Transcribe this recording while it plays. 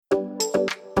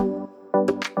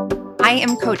I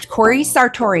am Coach Corey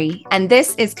Sartori, and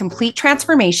this is Complete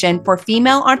Transformation for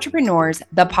Female Entrepreneurs,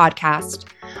 the podcast.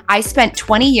 I spent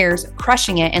 20 years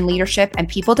crushing it in leadership and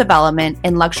people development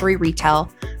in luxury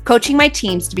retail, coaching my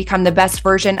teams to become the best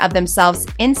version of themselves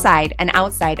inside and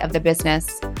outside of the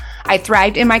business. I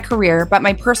thrived in my career, but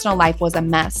my personal life was a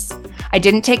mess. I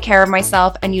didn't take care of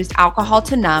myself and used alcohol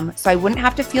to numb so I wouldn't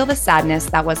have to feel the sadness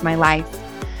that was my life.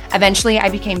 Eventually, I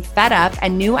became fed up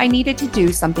and knew I needed to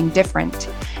do something different.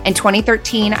 In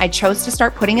 2013, I chose to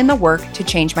start putting in the work to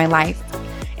change my life.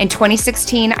 In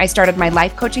 2016, I started my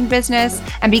life coaching business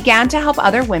and began to help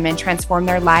other women transform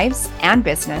their lives and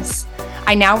business.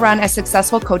 I now run a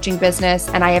successful coaching business,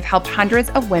 and I have helped hundreds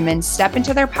of women step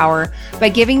into their power by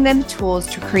giving them the tools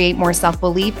to create more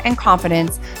self-belief and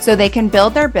confidence so they can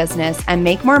build their business and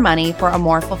make more money for a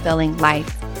more fulfilling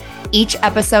life. Each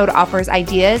episode offers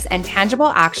ideas and tangible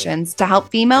actions to help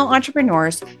female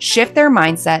entrepreneurs shift their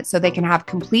mindset so they can have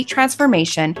complete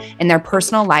transformation in their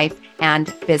personal life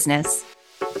and business.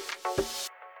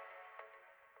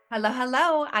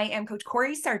 Hello. I am Coach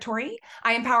Corey Sartori.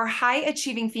 I empower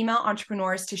high-achieving female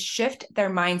entrepreneurs to shift their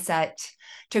mindset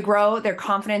to grow their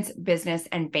confidence, business,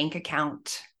 and bank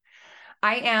account.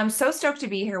 I am so stoked to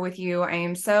be here with you. I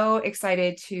am so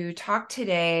excited to talk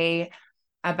today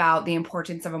about the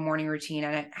importance of a morning routine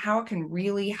and how it can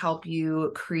really help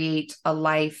you create a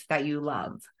life that you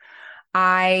love.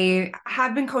 I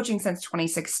have been coaching since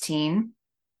 2016.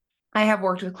 I have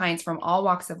worked with clients from all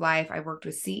walks of life. I've worked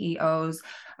with CEOs.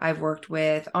 I've worked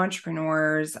with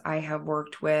entrepreneurs. I have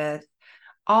worked with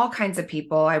all kinds of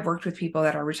people. I've worked with people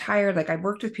that are retired. I've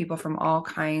worked with people from all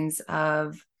kinds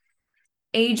of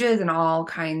ages and all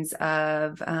kinds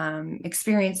of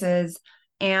experiences.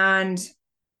 And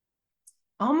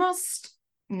almost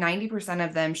 90%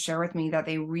 of them share with me that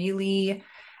they really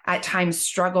at times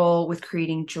struggle with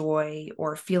creating joy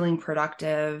or feeling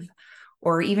productive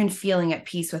or even feeling at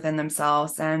peace within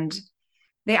themselves. And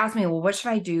they ask me, well, what should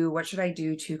I do? What should I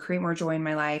do to create more joy in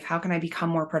my life? How can I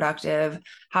become more productive?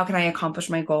 How can I accomplish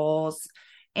my goals?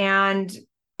 And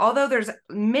although there's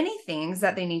many things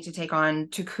that they need to take on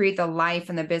to create the life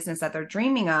and the business that they're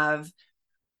dreaming of,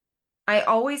 I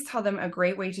always tell them a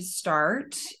great way to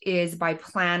start is by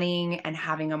planning and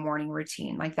having a morning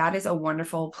routine. That is a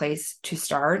wonderful place to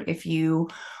start if you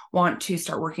want to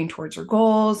start working towards your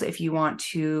goals, if you want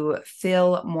to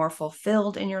feel more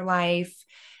fulfilled in your life,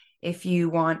 if you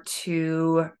want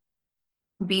to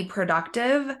be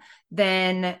productive,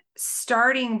 then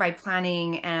starting by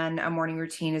planning and a morning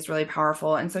routine is really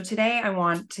powerful. And so today I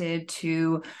wanted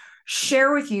to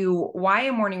share with you why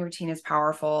a morning routine is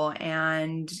powerful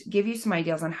and give you some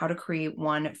ideas on how to create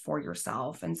one for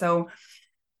yourself. And so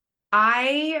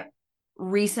I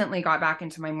recently got back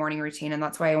into my morning routine, and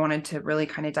that's why I wanted to really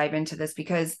kind of dive into this,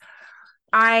 because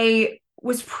I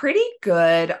was pretty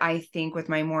good, I think, with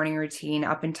my morning routine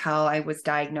up until I was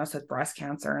diagnosed with breast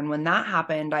cancer. And when that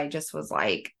happened, I just was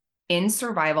in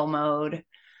survival mode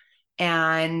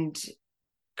and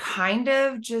kind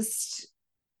of just,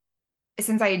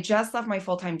 since I had just left my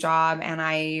full-time job and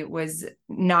I was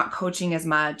not coaching as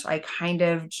much, I kind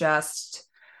of just,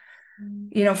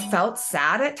 felt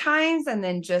sad at times and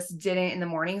then just didn't in the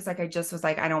mornings. I just was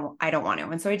I don't want to.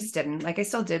 And so I just didn't. I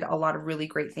still did a lot of really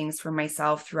great things for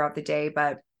myself throughout the day,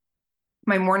 but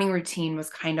my morning routine was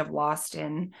kind of lost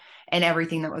in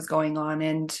everything that was going on.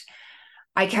 And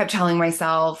I kept telling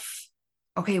myself,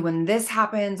 okay, when this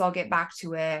happens, I'll get back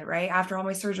to it, right? After all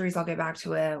my surgeries, I'll get back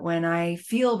to it. When I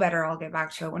feel better, I'll get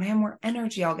back to it. When I have more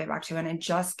energy, I'll get back to it. And it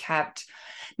just kept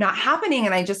not happening.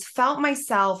 And I just felt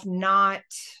myself not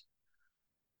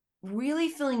really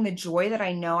feeling the joy that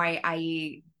I know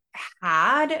I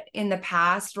had in the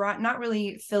past, not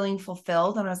really feeling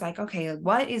fulfilled. And I was okay,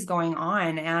 what is going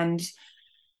on? And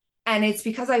it's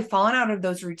because I've fallen out of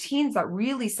those routines that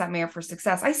really set me up for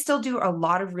success. I still do a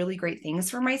lot of really great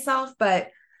things for myself, but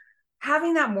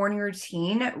having that morning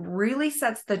routine really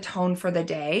sets the tone for the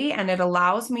day, and it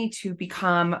allows me to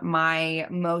become my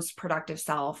most productive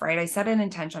self, right? I set an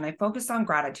intention. I focus on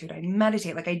gratitude. I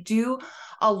meditate. I do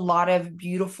a lot of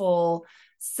beautiful,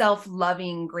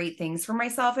 self-loving, great things for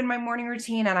myself in my morning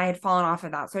routine, and I had fallen off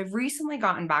of that. So I've recently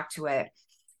gotten back to it,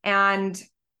 and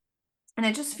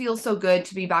it just feels so good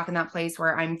to be back in that place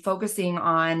where I'm focusing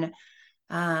on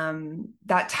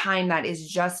that time that is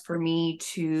just for me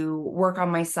to work on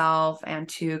myself and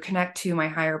to connect to my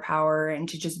higher power and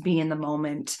to just be in the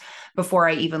moment before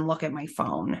I even look at my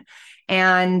phone.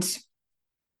 And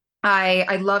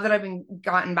I love that I've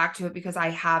gotten back to it because I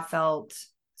have felt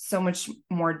so much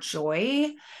more joy.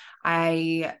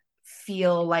 I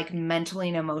feel like mentally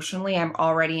and emotionally, I'm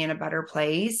already in a better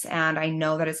place. And I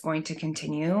know that it's going to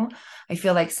continue. I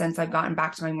feel like since I've gotten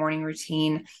back to my morning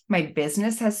routine, my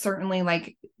business has certainly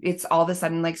like, it's all of a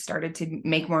sudden like started to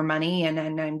make more money and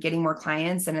I'm getting more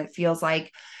clients. And it feels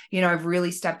like, I've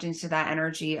really stepped into that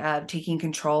energy of taking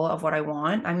control of what I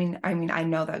want. I mean, I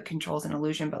know that control is an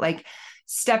illusion, but like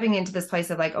stepping into this place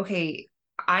of like, okay,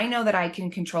 I know that I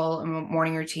can control a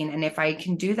morning routine. And if I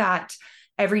can do that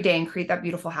every day and create that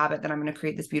beautiful habit, then I'm going to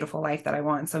create this beautiful life that I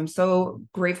want. So I'm so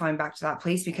grateful I'm back to that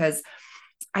place, because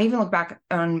I even look back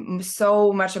on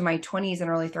so much of my 20s and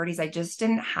early 30s. I just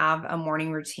didn't have a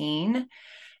morning routine.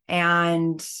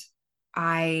 And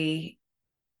I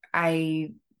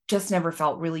just never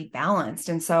felt really balanced.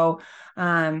 And so,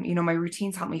 my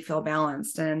routines help me feel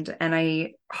balanced. And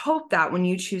I hope that when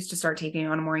you choose to start taking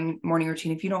on a morning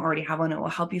routine, if you don't already have one, it will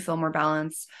help you feel more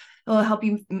balanced. It will help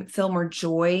you feel more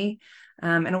joy.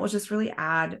 And it will just really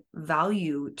add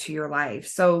value to your life.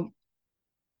 So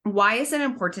why is it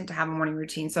important to have a morning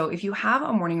routine? So if you have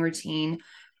a morning routine,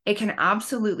 it can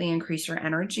absolutely increase your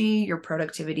energy, your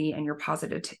productivity, and your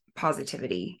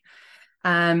positivity.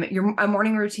 A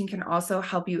morning routine can also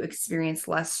help you experience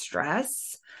less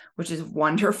stress, which is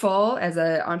wonderful as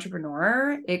an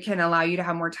entrepreneur. It can allow you to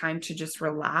have more time to just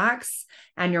relax,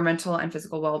 and your mental and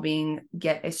physical well-being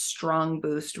get a strong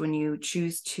boost when you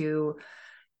choose to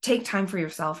take time for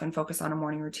yourself and focus on a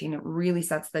morning routine. It really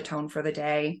sets the tone for the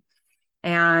day.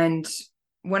 And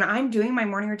when I'm doing my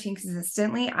morning routine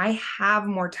consistently, I have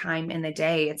more time in the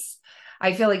day.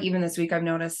 I feel like even this week I've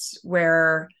noticed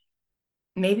where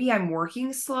maybe I'm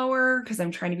working slower because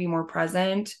I'm trying to be more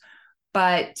present,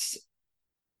 but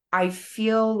I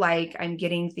feel like I'm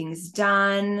getting things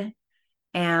done,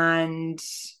 and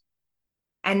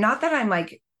not that I'm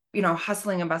like,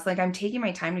 hustling and bustling. Like I'm taking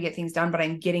my time to get things done, but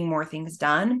I'm getting more things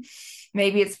done.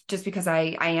 Maybe it's just because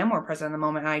I am more present in the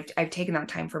moment. And I've taken that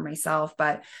time for myself,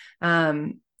 but,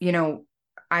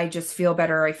 I just feel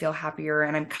better. I feel happier,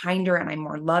 and I'm kinder, and I'm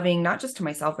more loving, not just to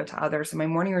myself, but to others. So my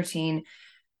morning routine,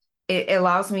 it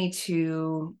allows me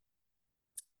to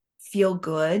feel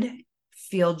good,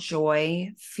 feel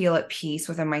joy, feel at peace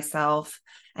within myself.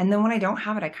 And then when I don't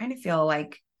have it, I kind of feel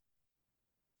like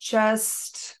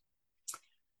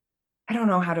I don't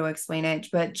know how to explain it,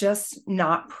 but just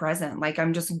not present. Like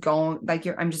I'm just going,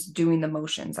 I'm just doing the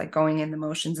motions, like going in the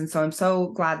motions. And so I'm so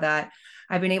glad that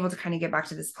I've been able to kind of get back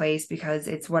to this place, because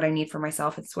it's what I need for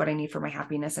myself. It's what I need for my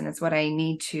happiness. And it's what I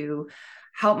need to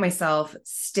help myself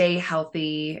stay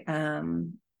healthy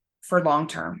for long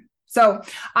term. So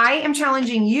I am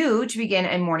challenging you to begin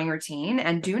a morning routine,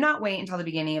 and do not wait until the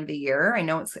beginning of the year. I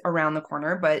know it's around the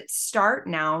corner, but start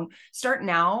now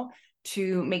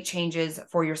to make changes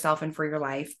for yourself and for your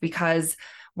life, because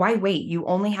why wait? You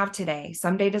only have today.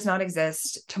 Someday does not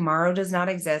exist. Tomorrow does not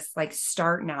exist. Like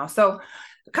start now. So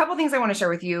a couple things I want to share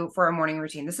with you for a morning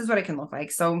routine. This is what it can look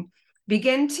like. So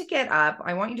begin to get up.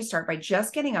 I want you to start by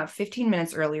just getting up 15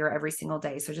 minutes earlier every single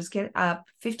day. So just get up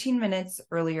 15 minutes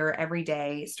earlier every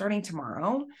day, starting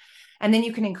tomorrow. And then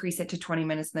you can increase it to 20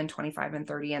 minutes, and then 25 and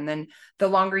 30. And then the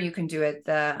longer you can do it,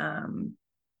 the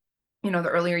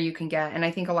earlier you can get. And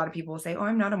I think a lot of people will say, oh,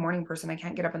 I'm not a morning person. I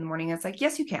can't get up in the morning. It's like,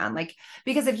 yes, you can. Like,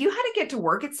 because if you had to get to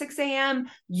work at 6 a.m.,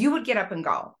 you would get up and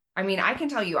go. I mean, I can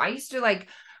tell you, I used to like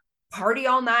party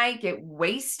all night, get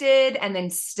wasted, and then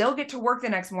still get to work the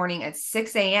next morning at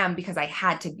 6 a.m. because I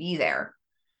had to be there.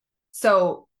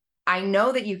 So I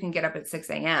know that you can get up at 6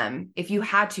 a.m. If you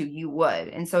had to, you would.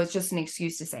 And so it's just an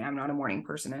excuse to say, I'm not a morning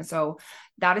person. And so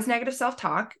that is negative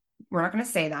self-talk. We're not going to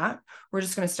say that. We're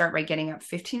just going to start by getting up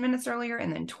 15 minutes earlier,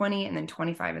 and then 20, and then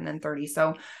 25, and then 30.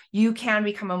 So you can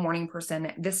become a morning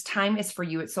person. This time is for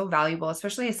you. It's so valuable,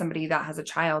 especially as somebody that has a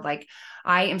child. Like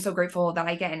I am so grateful that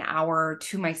I get an hour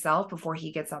to myself before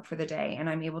he gets up for the day, and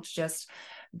I'm able to just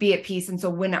be at peace. And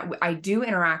so when I do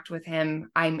interact with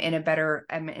him, I'm in a better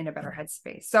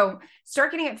headspace. So start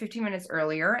getting up 15 minutes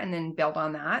earlier, and then build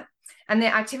on that. And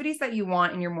the activities that you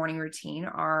want in your morning routine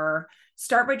are: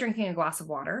 start by drinking a glass of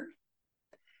water.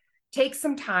 Take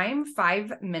some time,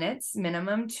 5 minutes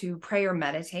minimum, to pray or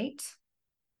meditate.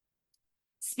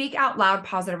 Speak out loud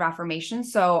positive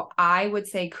affirmations. So I would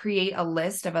say create a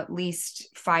list of at least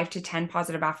 5 to 10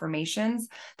 positive affirmations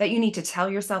that you need to tell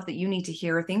yourself, that you need to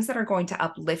hear, things that are going to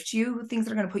uplift you, things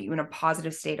that are going to put you in a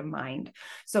positive state of mind.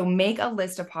 So make a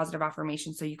list of positive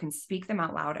affirmations so you can speak them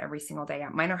out loud every single day.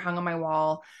 Mine are hung on my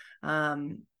wall,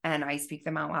 and I speak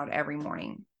them out loud every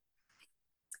morning.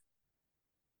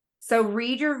 So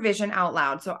read your vision out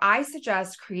loud. So I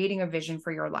suggest creating a vision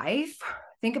for your life.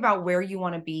 Think about where you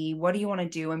want to be. What do you want to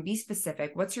do? And be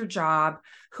specific. What's your job?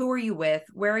 Who are you with?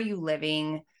 Where are you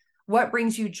living? What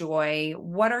brings you joy?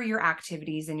 What are your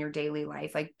activities in your daily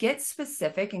life? Like, get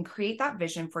specific and create that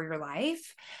vision for your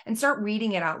life and start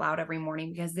reading it out loud every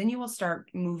morning, because then you will start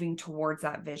moving towards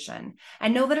that vision.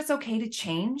 And know that it's okay to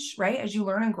change, right? As you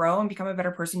learn and grow and become a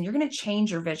better person, you're going to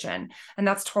change your vision, and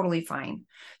that's totally fine.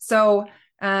 So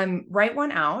write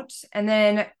one out, and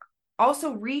then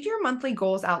also read your monthly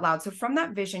goals out loud. So from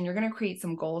that vision, you're going to create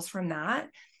some goals from that.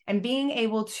 And being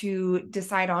able to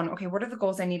decide on, okay, what are the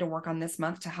goals I need to work on this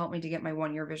month to help me to get my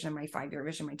 1-year vision, my 5-year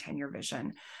vision, my 10-year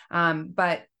vision.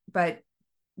 But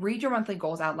read your monthly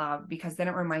goals out loud, because then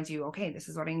it reminds you, okay, this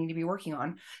is what I need to be working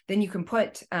on. Then you can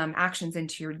put actions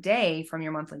into your day from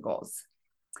your monthly goals.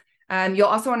 You'll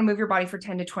also want to move your body for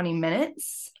 10 to 20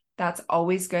 minutes. That's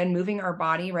always good. Moving our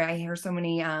body, right? I hear so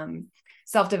many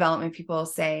self-development people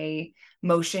say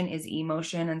motion is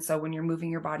emotion. And so when you're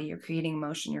moving your body, you're creating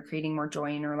motion, you're creating more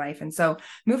joy in your life. And so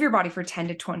move your body for 10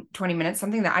 to 20 minutes,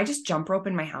 something that I just jump rope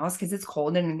in my house because it's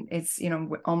cold and it's,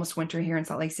 almost winter here in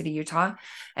Salt Lake City, Utah.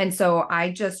 And so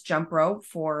I just jump rope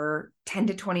for 10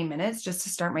 to 20 minutes just to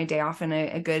start my day off in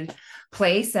a good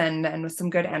place and with some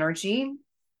good energy,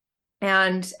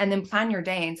 and then plan your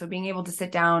day. And so being able to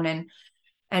sit down and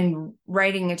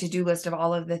writing a to-do list of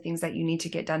all of the things that you need to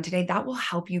get done today, that will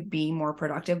help you be more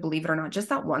productive. Believe it or not, just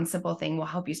that one simple thing will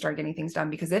help you start getting things done,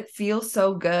 because it feels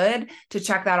so good to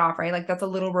check that off, right? Like, that's a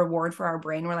little reward for our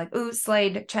brain. We're like, ooh,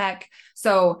 slayed, check.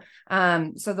 So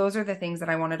those are the things that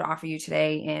I wanted to offer you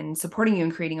today in supporting you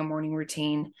in creating a morning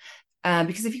routine.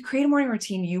 Because if you create a morning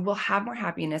routine, you will have more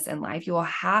happiness in life. You will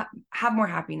have more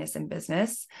happiness in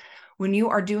business. When you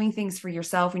are doing things for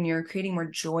yourself, when you're creating more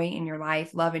joy in your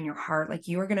life, love in your heart, like,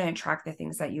 you are going to attract the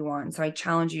things that you want. And so I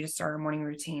challenge you to start a morning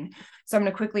routine. So I'm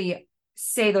going to quickly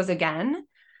say those again.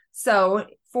 So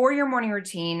for your morning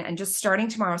routine, and just starting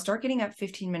tomorrow, start getting up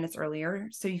 15 minutes earlier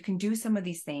so you can do some of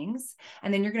these things.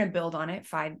 And then you're going to build on it,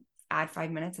 add 5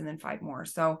 minutes and then 5 more.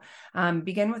 So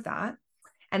begin with that.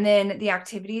 And then the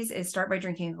activities is start by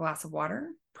drinking a glass of water,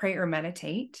 pray or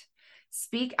meditate,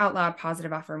 speak out loud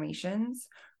positive affirmations,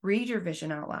 read your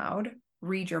vision out loud,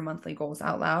 read your monthly goals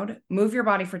out loud, move your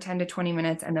body for 10 to 20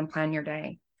 minutes, and then plan your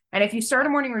day. And if you start a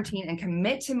morning routine and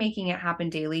commit to making it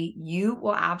happen daily, you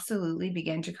will absolutely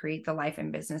begin to create the life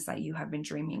and business that you have been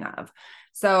dreaming of.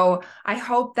 So I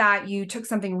hope that you took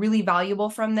something really valuable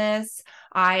from this.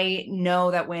 I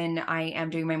know that when I am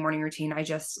doing my morning routine, I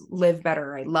just live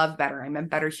better. I love better. I'm a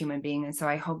better human being. And so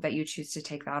I hope that you choose to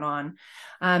take that on.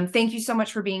 Thank you so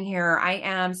much for being here. I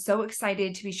am so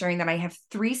excited to be sharing that I have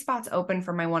 3 spots open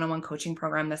for my one-on-one coaching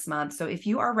program this month. So if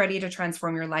you are ready to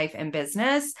transform your life and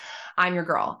business, I'm your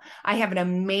girl. I have an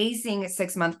amazing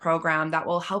 6-month program that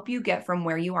will help you get from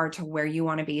where you are to where you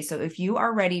want to be. So if you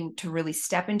are ready to really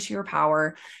step into your power,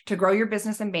 to grow your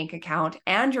business and bank account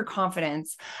and your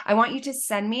confidence, I want you to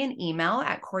send me an email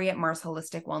at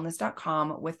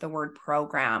Corey@MarsHolisticWellness.com with the word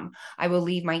program. I will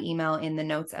leave my email in the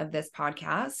notes of this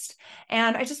podcast.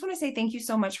 And I just want to say thank you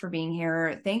so much for being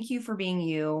here. Thank you for being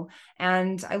you.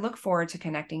 And I look forward to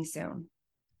connecting soon.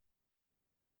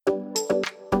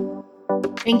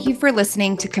 Thank you for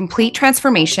listening to Complete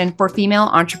Transformation for Female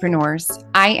Entrepreneurs.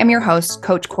 I am your host,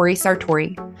 Coach Corey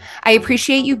Sartori. I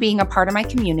appreciate you being a part of my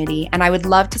community, and I would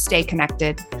love to stay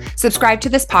connected. Subscribe to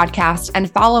this podcast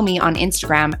and follow me on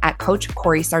Instagram at Coach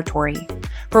Corey Sartori.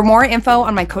 For more info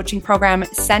on my coaching program,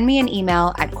 send me an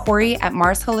email at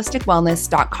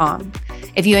Corey@MarsHolisticWellness.com.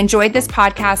 If you enjoyed this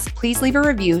podcast, please leave a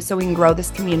review so we can grow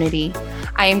this community.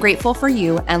 I am grateful for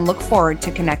you and look forward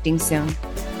to connecting soon.